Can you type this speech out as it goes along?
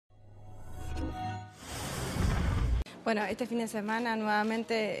Bueno, este fin de semana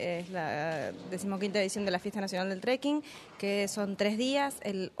nuevamente es la 15ª edición de la Fiesta Nacional del Trekking, que son 3 días,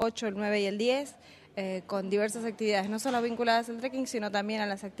 el 8, el 9 y el 10, con diversas actividades, no solo vinculadas al trekking, sino también a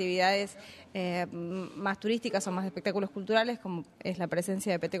las actividades más turísticas o más de espectáculos culturales, como es la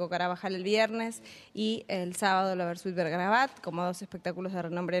presencia de Peteco Carabajal el viernes y el sábado la Versuit Bergarabat, como 2 espectáculos de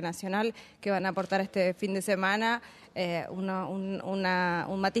renombre nacional que van a aportar este fin de semana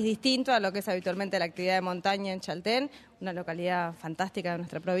un matiz distinto a lo que es habitualmente la actividad de montaña en Chaltén, una localidad fantástica de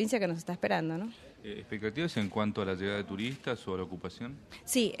nuestra provincia que nos está esperando, ¿no? ¿Expectativas en cuanto a la llegada de turistas o a la ocupación?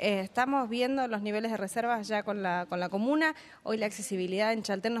 Sí, estamos viendo los niveles de reservas ya con la comuna. Hoy la accesibilidad en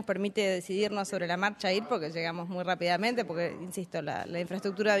Chaltén nos permite decidirnos sobre la marcha a ir porque llegamos muy rápidamente, porque, insisto, la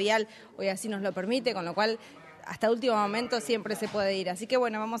infraestructura vial hoy así nos lo permite, con lo cual hasta último momento siempre se puede ir. Así que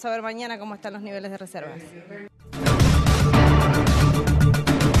bueno, vamos a ver mañana cómo están los niveles de reservas.